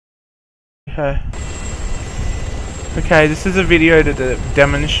Okay. Okay, this is a video to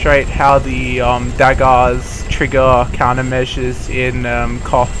demonstrate how the daggers trigger countermeasures in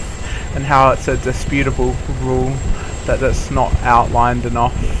COF and how it's a disputable rule that's not outlined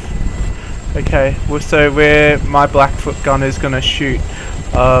enough. Okay, well, so my Blackfoot gun is going to shoot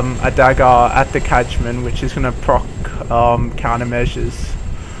a dagger at the cadgeman, which is going to proc countermeasures.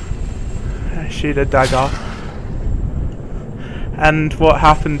 Shoot a dagger. And what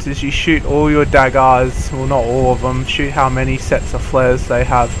happens is you shoot all your daggers, well not all of them, shoot how many sets of flares they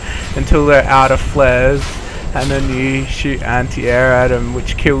have until they're out of flares, and then you shoot anti-air at them,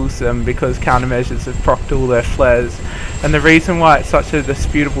 which kills them because countermeasures have procced all their flares. And the reason why it's such a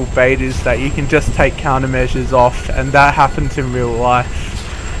disputable bait is that you can just take countermeasures off, and that happens in real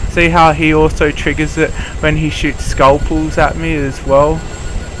life. See how he also triggers it when he shoots skalpels at me as well?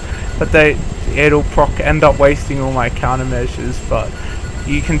 But it'll end up wasting all my countermeasures, but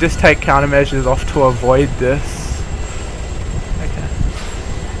you can just take countermeasures off to avoid this. Okay.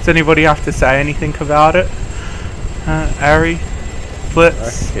 Does anybody have to say anything about it? Ari?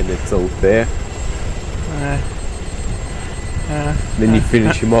 Flitz? I reckon it's all fair. Then you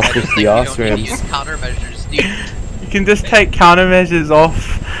finish him off with the arse rounds. Use countermeasures, dude. You can just take countermeasures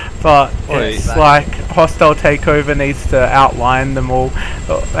off, but it's like Hostile Takeover needs to outline them all,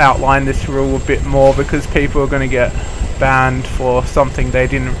 outline this rule a bit more, because people are going to get banned for something they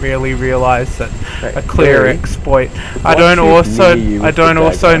didn't really realise that a clear exploit. I don't also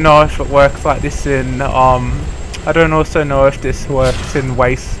know if it works like this in I don't also know if this works in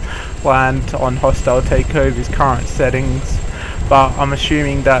Wasteland on Hostile Takeover's current settings, but I'm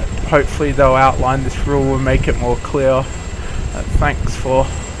assuming that hopefully they'll outline this rule and make it more clear. Thanks for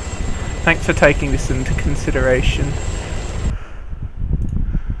taking this into consideration.